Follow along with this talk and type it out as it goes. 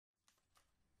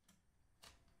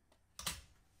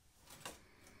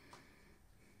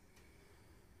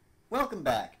Welcome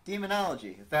back.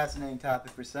 Demonology, a fascinating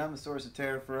topic for some, a source of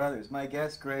terror for others. My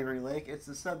guest, Gregory Lake, it's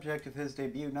the subject of his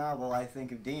debut novel, I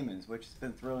Think of Demons, which has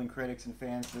been thrilling critics and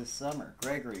fans this summer.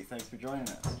 Gregory, thanks for joining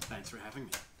us. Thanks for having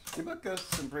me. Your book goes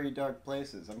to some pretty dark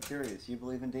places. I'm curious, you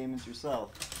believe in demons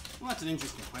yourself? Well, that's an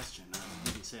interesting question. I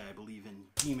wouldn't say I believe in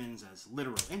demons as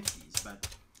literal entities, but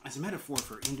as a metaphor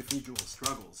for individual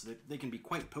struggles, they can be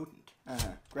quite potent.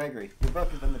 Gregory, your book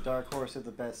has been the dark horse of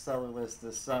the bestseller list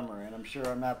this summer, and I'm sure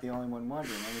I'm not the only one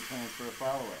wondering. Any plans for a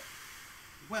follow-up?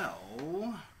 Well...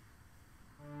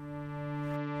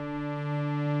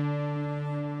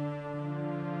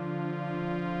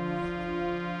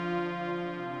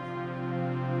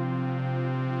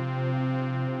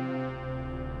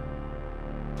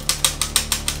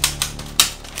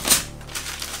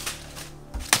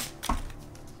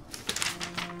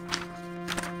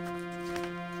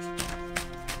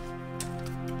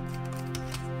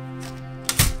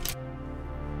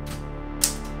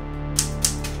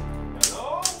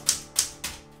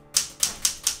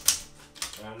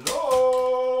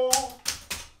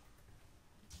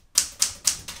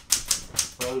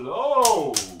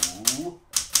 Hello?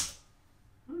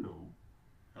 Hello?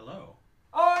 Hello?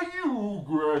 Are you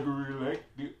Gregory Lake,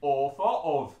 the author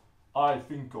of I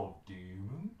Think of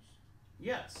Demons?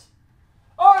 Yes.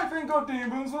 I Think of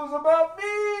Demons was about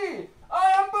me!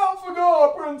 I am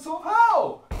Belphegor, Prince of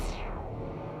Hell!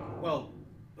 Well,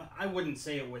 I wouldn't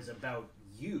say it was about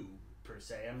you, per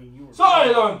se. I mean, you were...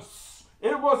 Silence!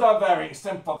 It was a very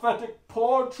sympathetic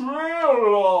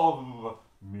portrayal of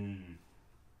me.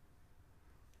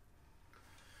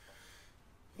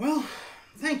 Well,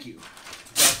 thank you,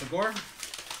 Belphegor.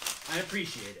 I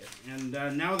appreciate it. And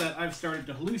now that I've started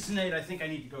to hallucinate, I think I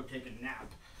need to go take a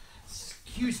nap.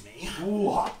 Excuse me.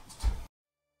 What?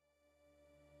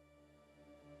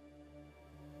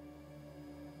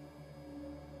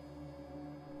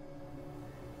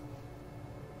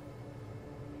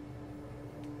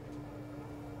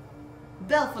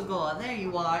 Belphegor, there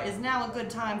you are. Is now a good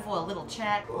time for a little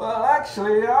chat? Well,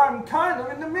 actually, I'm kind of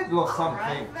in the middle of something.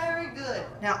 Alright, very good.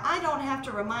 Now, I don't have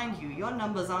to remind you, your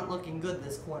numbers aren't looking good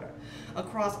this quarter.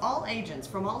 Across all agents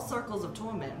from all circles of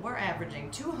torment, we're averaging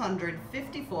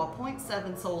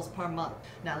 254.7 souls per month.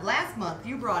 Now, last month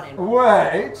you brought in...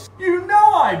 Wait! You know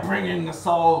I bring in the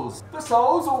souls! The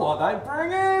souls are what I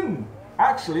bring in!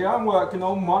 Actually, I'm working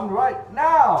on one right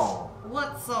now!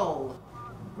 What soul?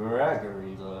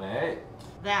 Gregory Lake.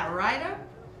 That writer?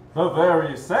 The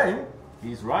very same.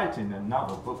 He's writing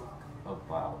another book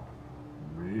about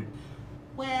me.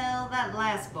 Well, that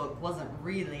last book wasn't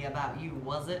really about you,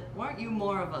 was it? Weren't you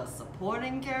more of a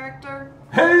supporting character?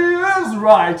 He is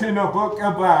writing a book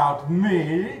about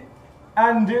me,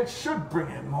 and it should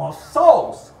bring in more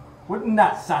souls. Wouldn't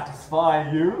that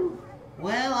satisfy you?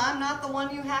 Well, I'm not the one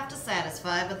you have to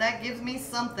satisfy, but that gives me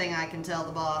something I can tell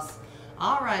the boss.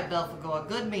 All right, Belphegor,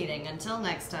 good meeting. Until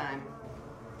next time.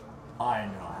 I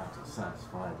know how to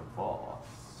satisfy the boss.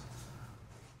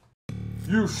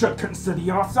 You should consider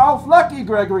yourself lucky,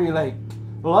 Gregory Lake.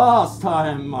 Last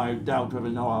time I dealt with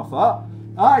an author,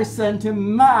 I sent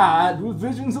him mad with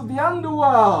visions of the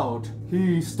underworld.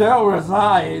 He still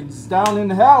resides down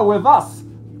in hell with us.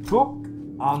 Book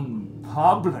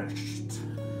unpublished.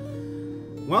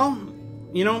 Well,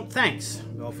 you know, thanks,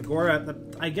 Belphegor.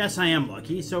 I guess I am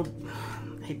lucky, so...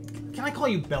 Hey, can I call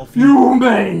you Belphie? You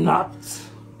may not.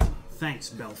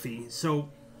 Thanks, Belphie. So,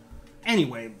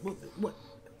 anyway,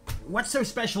 what's so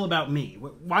special about me?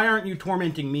 Why aren't you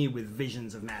tormenting me with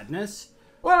visions of madness?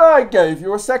 Well, I gave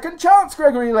you a second chance,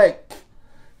 Gregory Lake.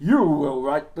 You will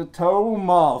write the tome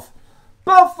of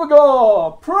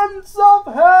Belphegor, Prince of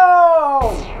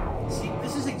Hell! See,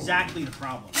 this is exactly the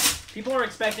problem. People are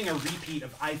expecting a repeat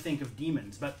of I Think of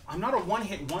Demons, but I'm not a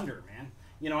one-hit wonder, man.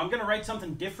 You know, I'm going to write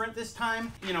something different this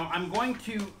time. You know, I'm going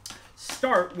to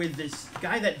start with this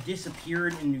guy that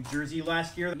disappeared in New Jersey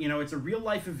last year. You know, it's a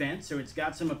real-life event, so it's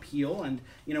got some appeal, and,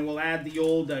 you know, we'll add the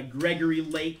old Gregory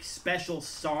Lake special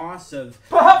sauce of...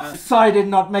 Perhaps I did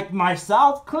not make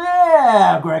myself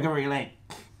clear, Gregory Lake.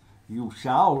 You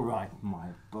shall write my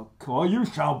book, or you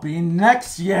shall be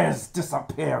next year's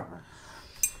disappearance.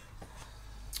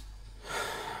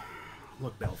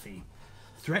 Look, Belphie,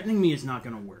 threatening me is not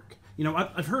going to work. You know,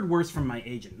 I've heard worse from my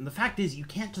agent, and the fact is you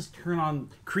can't just turn on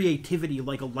creativity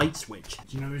like a light switch.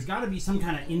 You know, there's got to be some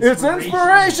kind of inspiration. It's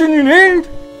inspiration you need!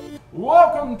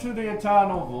 Welcome to the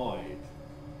Eternal Void.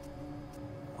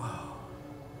 Wow.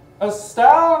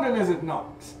 Astounding, is it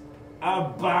not? A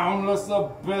boundless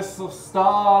abyss of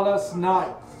starless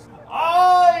nights.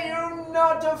 Are you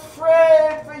not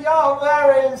afraid for your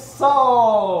very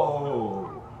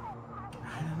soul?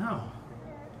 I don't know.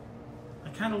 I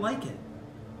kind of like it.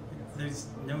 It There's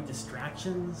no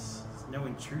distractions, no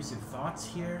intrusive thoughts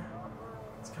here.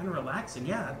 It's kind of relaxing.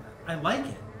 Yeah, I like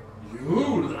it.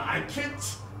 You like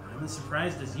it? I'm as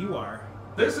surprised as you are.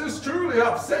 This is truly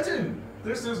upsetting.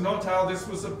 This is not how this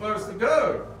was supposed to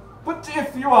go. But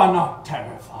if you are not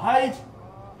terrified,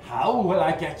 how will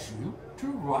I get you to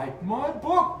write my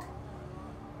book?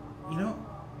 You know,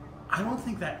 I don't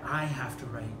think that I have to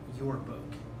write your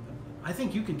book. I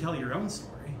think you can tell your own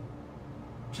story.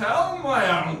 Tell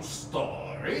my own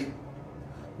story?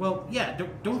 Well, yeah,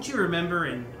 don't you remember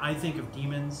in I Think of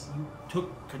Demons, you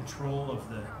took control of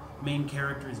the main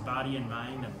character's body and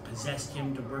mind and possessed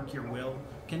him to work your will?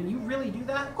 Can you really do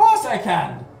that? Of course I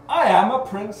can. I am a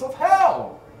prince of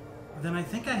hell. Then I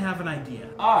think I have an idea.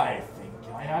 I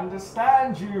think I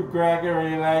understand you,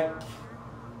 Gregory Lake.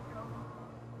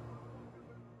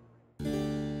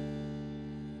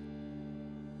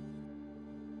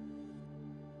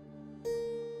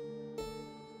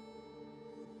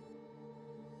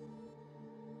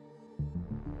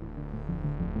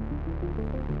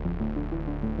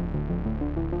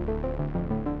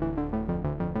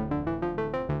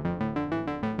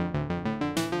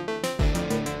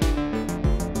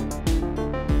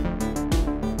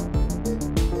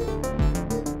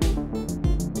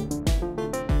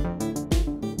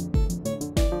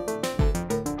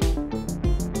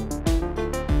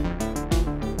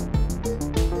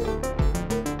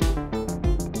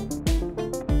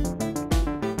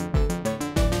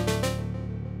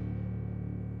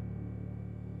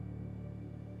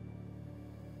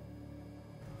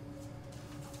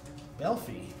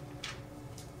 Belfie,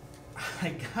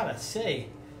 I gotta say,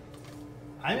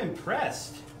 I'm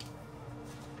impressed.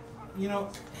 You know,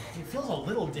 it feels a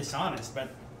little dishonest, but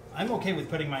I'm okay with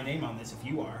putting my name on this if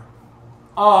you are.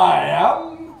 I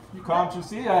am. Can't you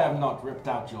see I have not ripped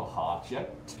out your heart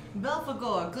yet?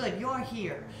 Belphegor, good, you're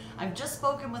here. I've just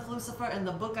spoken with Lucifer and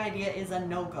the book idea is a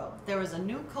no-go. There is a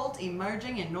new cult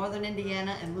emerging in northern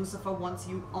Indiana and Lucifer wants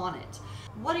you on it.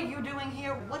 What are you doing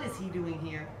here? What is he doing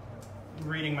here?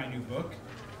 Reading my new book.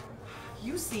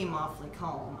 You seem awfully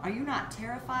calm. Are you not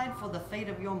terrified for the fate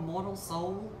of your mortal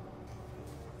soul?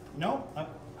 No,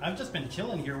 I've just been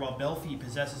chilling here while Belfie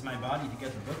possesses my body to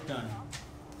get the book done.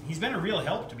 He's been a real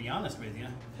help, to be honest with you.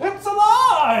 It's a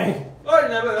lie! I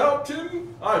never helped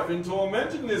him. I've been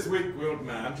tormenting this weak-willed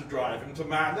man to drive him to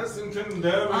madness and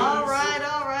condemn him. All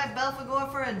right,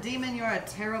 Belphegor, for a demon, you're a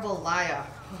terrible liar.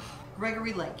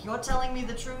 Gregory Lake, you're telling me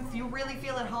the truth? You really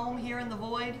feel at home here in the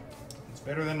void? It's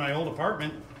better than my old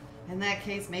apartment. In that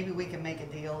case, maybe we can make a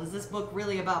deal. Is this book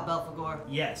really about Belphegor?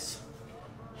 Yes.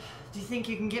 Do you think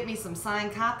you can get me some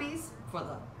signed copies for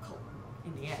the cult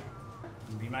in Indiana?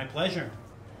 It'd be my pleasure.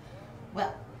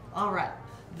 Well, all right.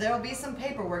 There'll be some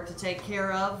paperwork to take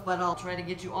care of, but I'll try to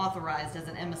get you authorized as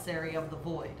an emissary of the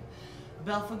void.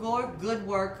 Belphegor, good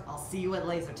work. I'll see you at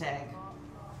laser tag.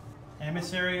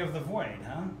 Emissary of the void,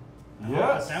 huh? I like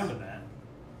Yes. the sound of that.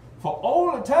 For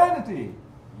all eternity,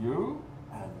 you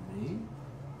and me,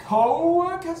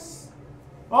 co-workers.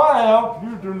 I hope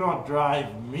you do not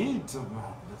drive me to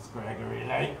madness, Gregory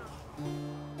Lake.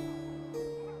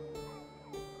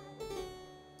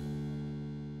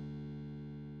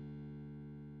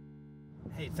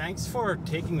 Hey, thanks for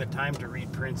taking the time to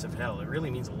read Prince of Hell. It really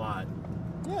means a lot.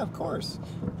 Yeah, of course.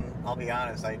 I'll be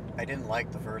honest, I didn't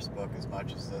like the first book as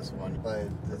much as this one, but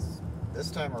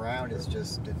this time around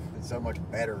it's so much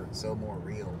better and so more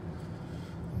real.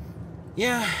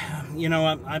 Yeah, you know,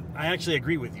 I actually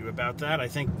agree with you about that. I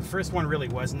think the first one really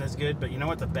wasn't as good, but you know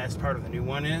what the best part of the new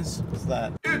one is? What's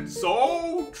that? It's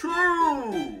all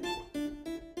true!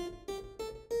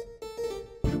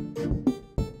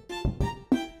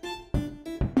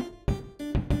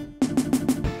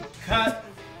 Cut.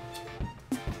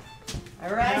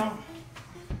 All right. Now,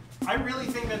 I really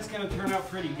think that's going to turn out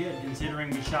pretty good, considering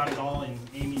we shot it all in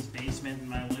Amy's basement in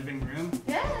my living room.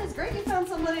 Yeah, it's great you found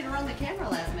somebody to run the camera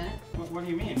last minute. What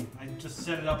do you mean? I just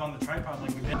set it up on the tripod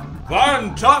like we did.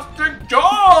 Fantastic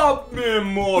job,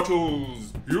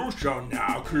 immortals! You shall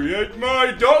now create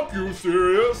my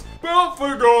docu-series,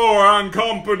 Belphegor and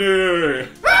Company!